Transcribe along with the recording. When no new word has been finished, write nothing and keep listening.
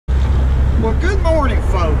Well, good morning,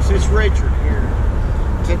 folks. It's Richard here.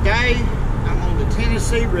 Today, I'm on the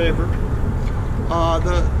Tennessee River.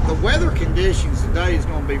 The weather conditions today is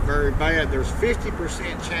going to be very bad. There's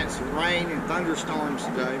 50% chance of rain and thunderstorms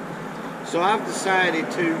today. So I've decided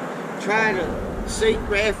to try to seek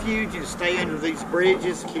refuge and stay under these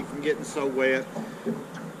bridges, keep from getting so wet,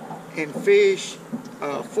 and fish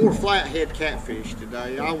for flathead catfish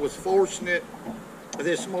today. I was fortunate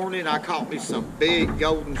this morning. I caught me some big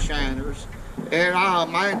golden shiners, and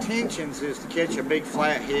my intentions is to catch a big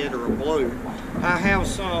flathead or a blue. I have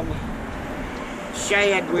some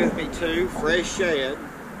shad with me too, fresh shad,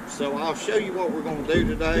 so I'll show you what we're going to do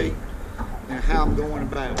today and how I'm going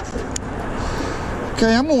about it.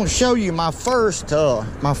 Okay, I'm going to show you my first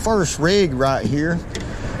rig right here.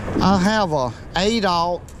 I have a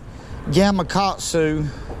 8/0 Gamakatsu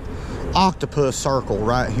octopus circle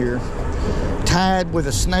right here, tied with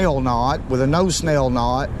a snail knot, with a no snail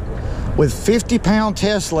knot, with 50-pound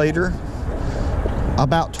test leader,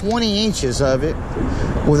 about 20 inches of it,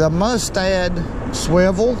 with a mustad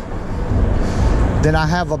swivel. Then I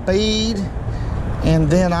have a bead, and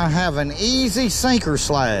then I have an easy sinker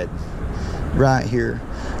slide right here,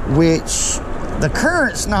 which the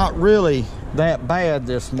current's not really that bad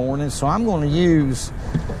this morning, so I'm going to use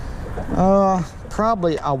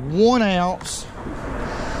probably a 1-ounce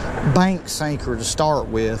bank sinker to start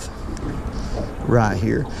with right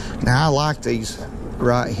here. Now I like these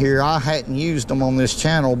right here. I hadn't used them on this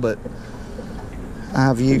channel, but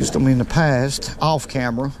I've used them in the past off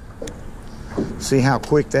camera. See how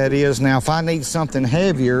quick that is. Now if I need something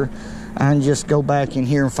heavier, I can just go back in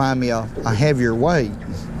here and find me a heavier weight.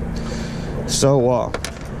 So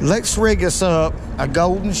let's rig us up a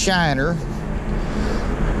golden shiner,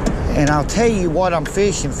 and I'll tell you what I'm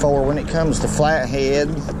fishing for when it comes to flathead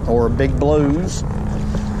or big blues.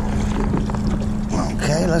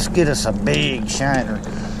 Okay, let's get us a big shiner.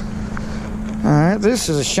 All right, this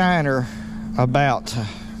is a shiner about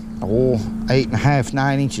 8.5,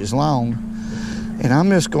 9 inches long, and I'm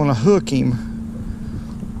just going to hook him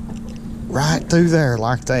right through there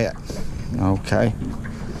like that. Okay,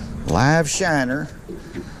 live shiner,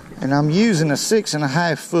 and I'm using a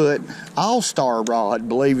 6.5 foot all-star rod,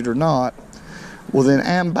 believe it or not, with an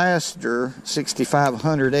Ambassador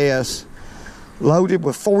 6500S loaded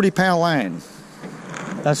with 40-pound line.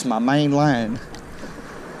 That's my main line.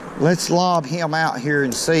 Let's lob him out here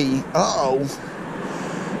and see,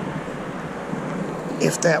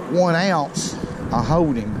 if that 1 ounce I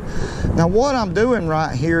hold him. Now what I'm doing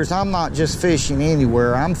right here is I'm not just fishing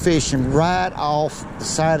anywhere. I'm fishing right off the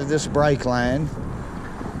side of this break line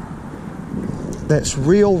that's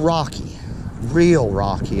real rocky, real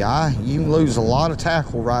rocky. You can lose a lot of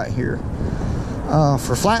tackle right here.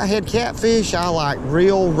 For flathead catfish, I like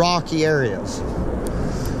real rocky areas.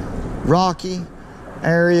 Rocky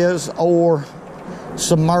areas or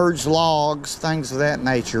submerged logs, things of that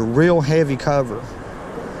nature. Real heavy cover.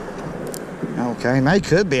 Okay, and they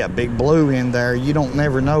could be a big blue in there. You don't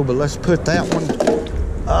never know, but let's put that one.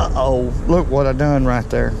 Look what I done right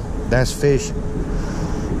there. That's fishing.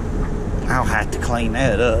 I'll have to clean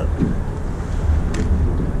that up.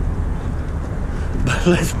 But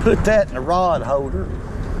let's put that in the rod holder,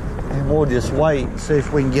 and we'll just wait and see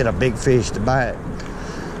if we can get a big fish to bite.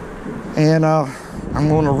 And I'm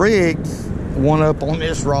going to rig one up on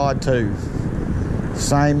this rod too,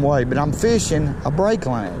 same way, but I'm fishing a break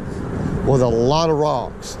line with a lot of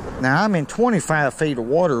rocks. Now I'm in 25 feet of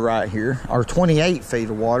water right here, or 28 feet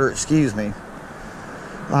of water, excuse me.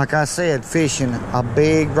 Like I said, fishing a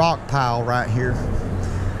big rock pile right here.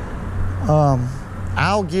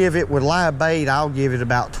 I'll give it, with live bait, I'll give it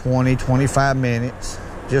about 20-25 minutes,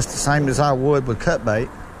 just the same as I would with cut bait.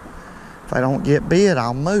 If I don't get bit,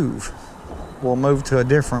 I'll move. We'll move to a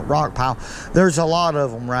different rock pile. There's a lot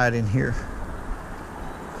of them right in here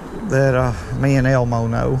that me and Elmo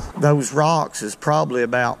know. Those rocks is probably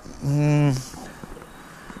about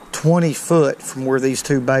 20 foot from where these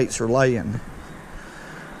two baits are laying.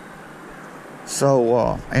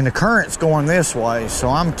 So, and the current's going this way, so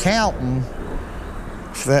I'm counting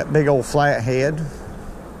for that big old flathead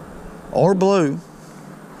or blue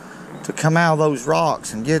to come out of those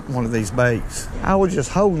rocks and get one of these baits. I was just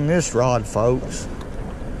holding this rod, folks.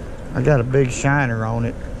 I got a big shiner on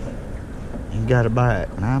it and got a bite.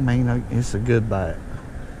 And I mean, it's a good bite.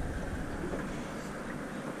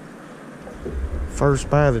 First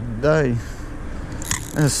bite of the day.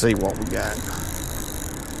 Let's see what we got.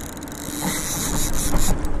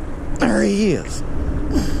 There he is.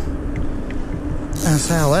 That's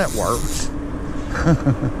how that works.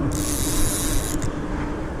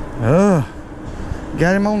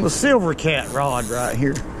 Got him on the silver cat rod right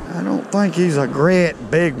here. I don't think he's a great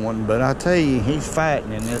big one, but I tell you, he's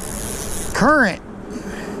fighting in this current.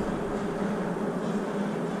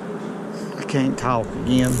 I can't talk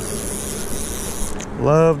again.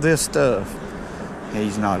 Love this stuff.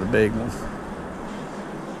 He's not a big one.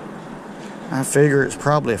 I figure it's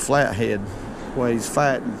probably a flathead the way he's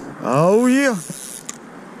fighting. Oh yeah.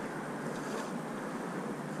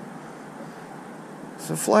 It's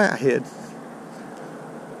a flathead.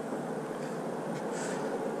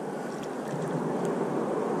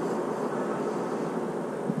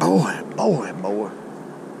 Boy.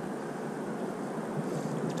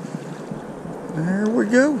 There we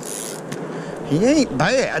go. He ain't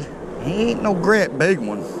bad. He ain't no great big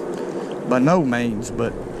one, by no means,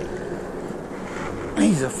 but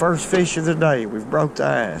he's the first fish of the day. We've broke the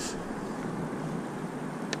ice.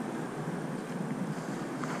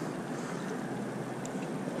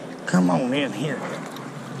 Come on in here.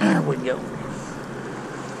 There we go.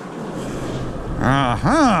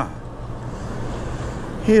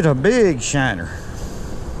 Hit a big shiner.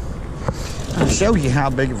 I'll show you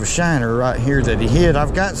how big of a shiner right here that he hit.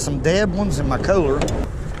 I've got some dab ones in my cooler.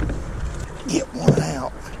 Get one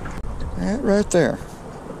out. That right there.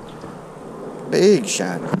 Big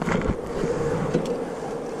shiner.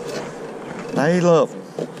 They love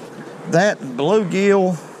them. That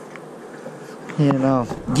bluegill and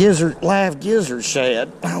live gizzard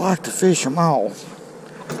shad. I like to fish them all.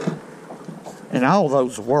 And all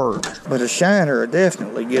those work. But a shiner will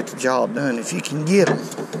definitely get the job done if you can get them.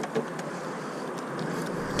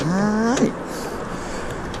 Alright.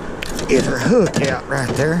 Get her hook out right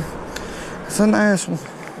there. It's a nice one.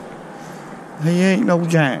 He ain't no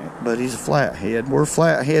giant, but he's a flathead. We're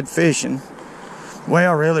flathead fishing.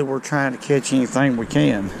 Well, really, we're trying to catch anything we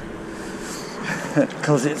can.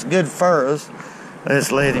 Because it's good for us.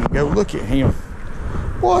 Let's let him go. Look at him.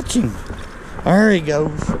 Watch him. There he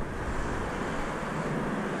goes.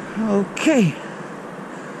 Okay.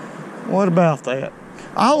 What about that?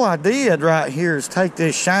 All I did right here is take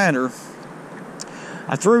this shiner.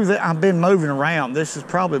 I threw that. I've been moving around. This is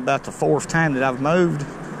probably about the 4th time that I've moved.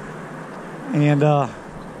 And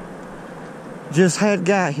just had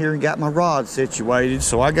got here and got my rod situated.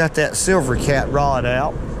 So I got that silver cat rod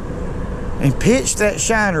out and pitched that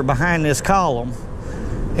shiner behind this column.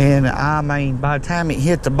 And I mean, by the time it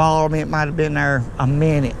hit the bottom, it might have been there a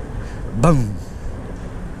minute. Boom.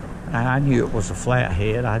 And I knew it was a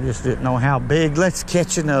flathead. I just didn't know how big. Let's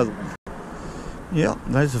catch another one. Yep,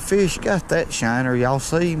 there's a fish. Got that shiner. Y'all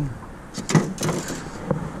see him?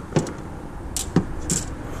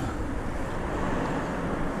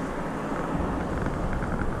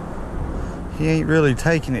 He ain't really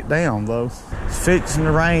taking it down, though. It's fixing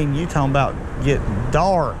to rain. You talking about getting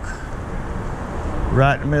dark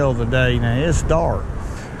right in the middle of the day. Now, it's dark.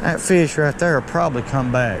 That fish right there will probably come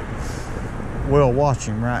back. We'll watch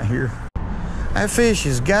him right here. That fish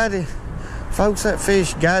has got it. Folks, that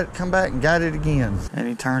fish got it, come back and got it again. And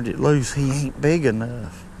he turned it loose. He ain't big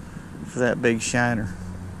enough for that big shiner.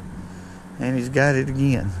 And he's got it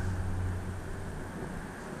again.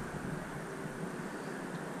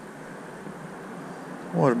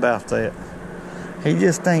 What about that? He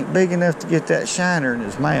just ain't big enough to get that shiner in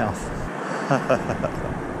his mouth.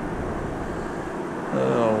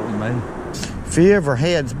 Oh, man. If he ever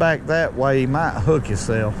heads back that way, he might hook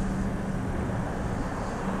himself.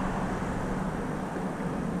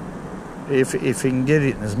 If he can get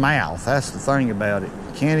it in his mouth, that's the thing about it.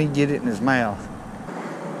 Can he get it in his mouth?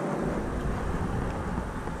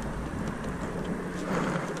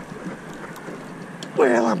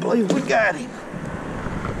 Well, I believe we got him.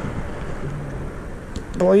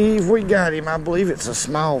 I believe it's a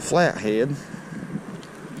small flathead.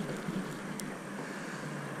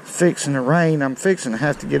 Fixing to rain. I'm fixing to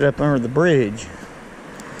have to get up under the bridge.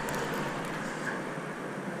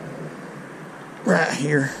 Right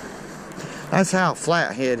here. That's how a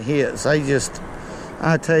flathead hits. They just,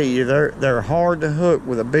 I tell you, they're hard to hook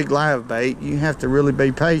with a big live bait. You have to really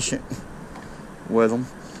be patient with them.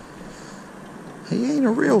 He ain't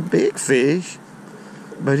a real big fish,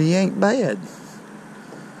 but he ain't bad.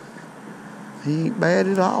 He ain't bad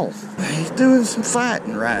at all. He's doing some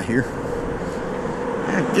fighting right here.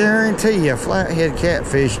 I guarantee you, a flathead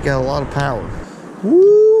catfish got a lot of power.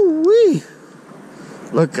 Woo-wee!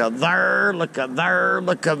 Look at there, look at there,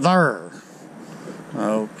 look at there.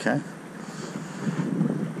 Okay.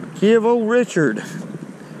 Give old Richard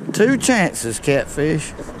 2 chances,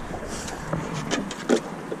 catfish.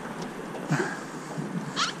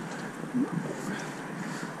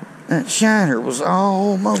 That shiner was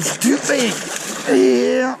almost too big.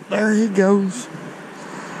 Yeah, there he goes.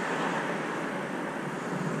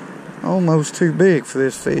 almost too big for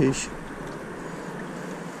this fish.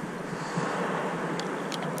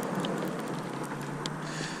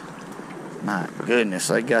 My goodness,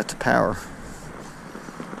 they got the power.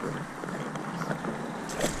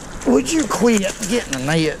 Would you quit getting the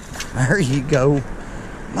net? There you go.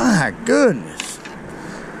 My goodness.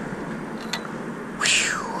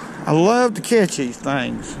 Whew. I love to catch these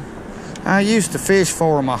things. I used to fish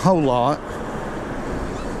for them a whole lot.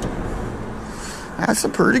 That's a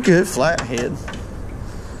pretty good flathead.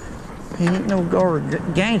 He ain't no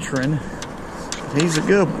gargantuan. He's a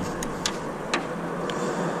good one.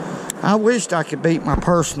 I wished I could beat my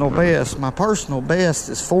personal best. My personal best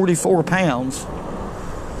is 44 pounds.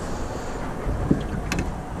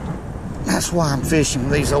 That's why I'm fishing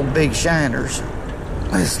with these old big shiners.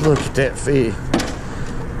 Let's look at that fish.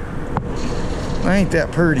 Ain't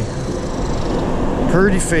that pretty?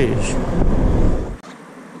 Pretty fish.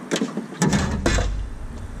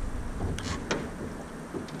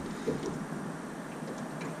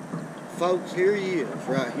 Folks, here he is,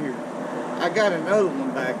 right here. I got another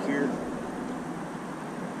one back here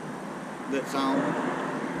that's on.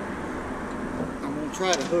 I'm gonna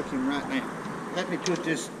try to hook him right now. Let me put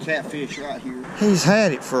this catfish right here. He's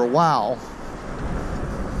had it for a while.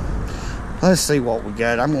 Let's see what we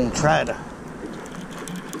got. I'm gonna try to.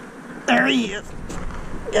 There he is.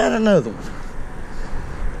 Got another one.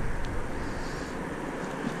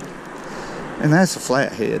 And that's a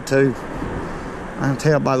flathead too. I can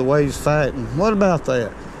tell by the way he's fighting. What about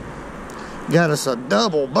that? Got us a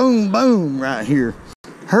double boom boom right here.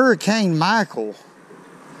 Hurricane Michael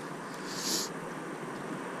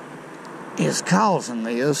is causing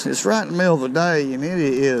this. It's right in the middle of the day and it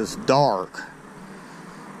is dark.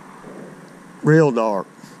 Real dark.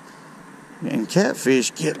 And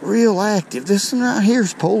catfish get real active. This one right here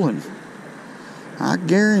is pulling. I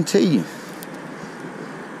guarantee you.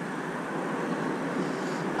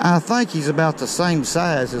 I think he's about the same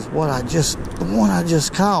size as the one I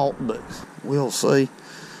just caught, but we'll see.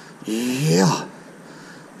 Yeah,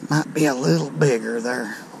 might be a little bigger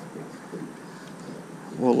there.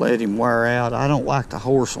 We'll let him wear out. I don't like to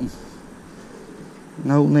horse them.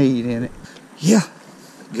 No need in it. Yeah,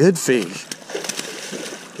 good fish.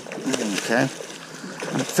 Okay,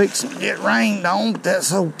 I'm fixing to get rained on, but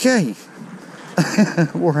that's okay.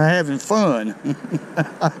 We're having fun.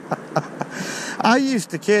 I used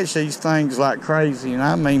to catch these things like crazy, and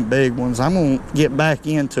I mean big ones. I'm gonna get back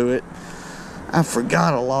into it. I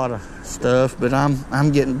forgot a lot of stuff, but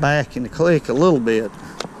I'm getting back in the click a little bit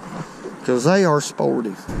because they are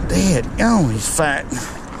sporty. Dad, oh, he's fighting.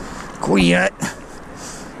 Quit.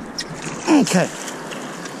 Okay.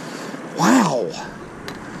 Wow,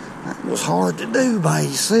 that was hard to do by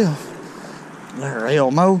yourself. There,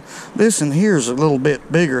 Elmo. This one here is a little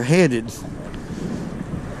bit bigger headed,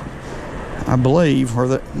 I believe, or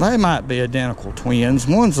they might be identical twins.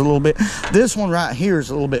 One's a little bit, this one right here is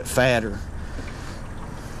a little bit fatter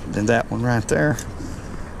than that one right there.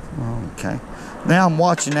 Okay. Now I'm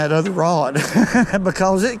watching that other rod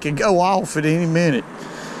because it could go off at any minute.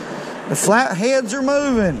 The flatheads are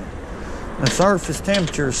moving. The surface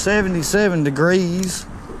temperature is 77 degrees.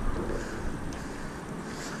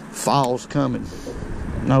 Fall's coming,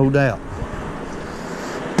 no doubt.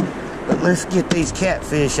 But let's get these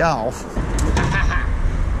catfish off.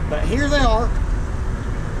 But here they are.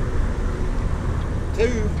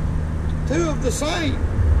 Two of the same.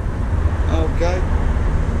 Okay.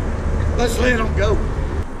 Let's let them go.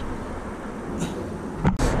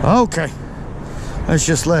 Okay. Let's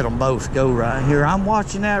just let them both go right here. I'm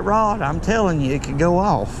watching that rod. I'm telling you, it could go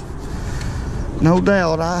off. No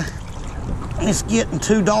doubt. It's getting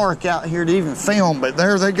too dark out here to even film, but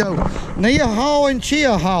there they go. Nia-haw and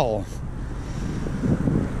Chia-haw.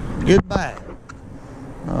 Goodbye.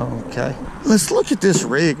 Okay. Let's look at this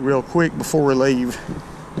rig real quick before we leave.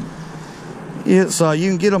 It's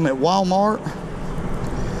you can get them at Walmart.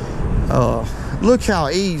 Look how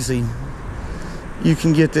easy you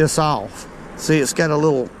can get this off. See, it's got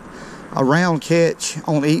a round catch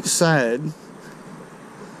on each side, and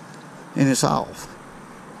it's off.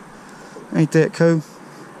 Ain't that cool?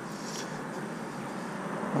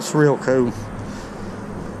 That's real cool.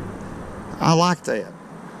 I like that.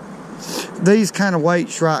 These kind of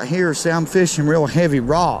weights right here, see, I'm fishing real heavy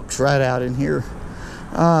rocks right out in here.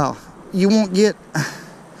 You won't get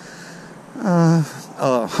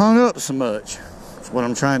hung up so much. That's what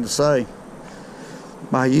I'm trying to say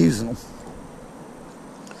by using them.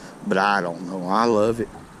 But I don't know. I love it.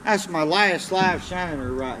 That's my last live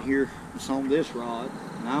shiner right here. It's on this rod.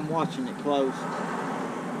 And I'm watching it close,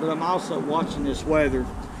 but I'm also watching this weather.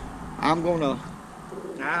 I'm gonna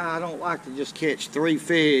I don't like to just catch 3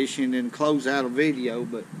 fish and then close out a video,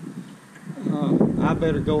 but I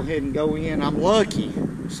better go ahead and go in. I'm lucky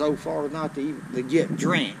so far not to get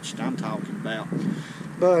drenched, I'm talking about.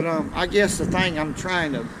 But I guess the thing I'm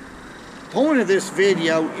trying to point of this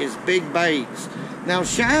video is big baits. Now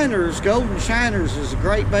shiners, golden shiners is a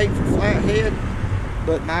great bait for flathead,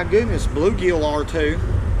 but my goodness, bluegill are too.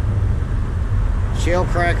 Shell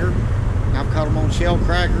cracker, I've caught them on shell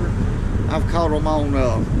cracker. I've caught them on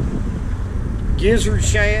gizzard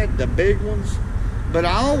shad, the big ones. But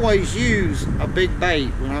I always use a big bait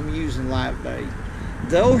when I'm using live bait.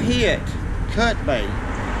 They'll hit cut bait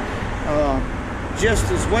just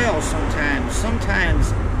as well sometimes.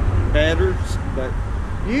 Sometimes better, but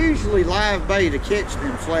usually live bait to catch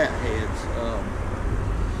them flatheads.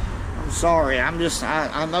 I'm sorry, I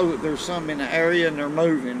know that there's some in the area and they're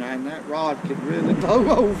moving, and that rod could really blow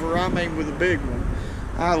over, I mean, with a big one.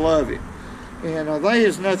 I love it. And they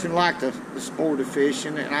is nothing like the sport of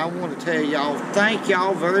fishing, and I want to tell y'all, thank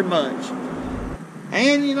y'all very much.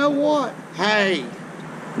 And you know what? Hey,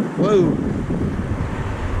 whoa,